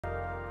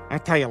I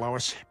tell you,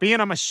 Lois,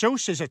 being a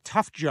masseuse is a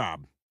tough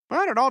job.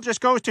 But it all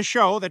just goes to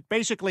show that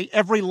basically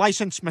every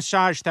licensed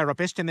massage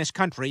therapist in this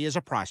country is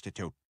a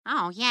prostitute.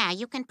 Oh, yeah,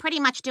 you can pretty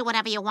much do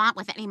whatever you want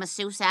with any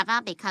masseuse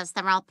ever because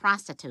they're all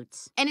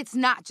prostitutes. And it's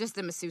not just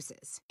the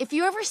masseuses. If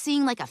you're ever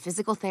seeing like a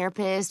physical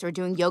therapist or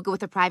doing yoga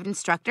with a private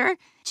instructor,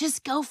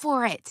 just go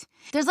for it.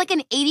 There's like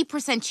an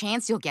 80%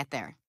 chance you'll get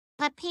there.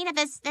 But, Peter,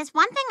 there's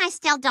one thing I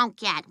still don't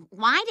get.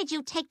 Why did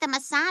you take the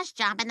massage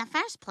job in the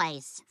first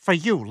place? For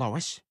you,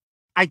 Lois.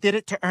 I did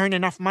it to earn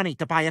enough money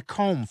to buy a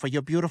comb for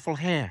your beautiful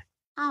hair.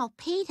 Oh,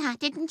 Peter,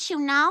 didn't you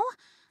know?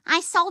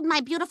 I sold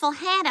my beautiful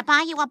hair to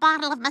buy you a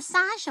bottle of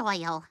massage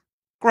oil.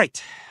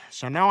 Great.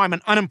 So now I'm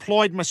an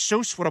unemployed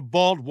masseuse with a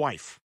bald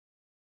wife.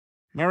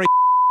 Merry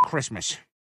Christmas.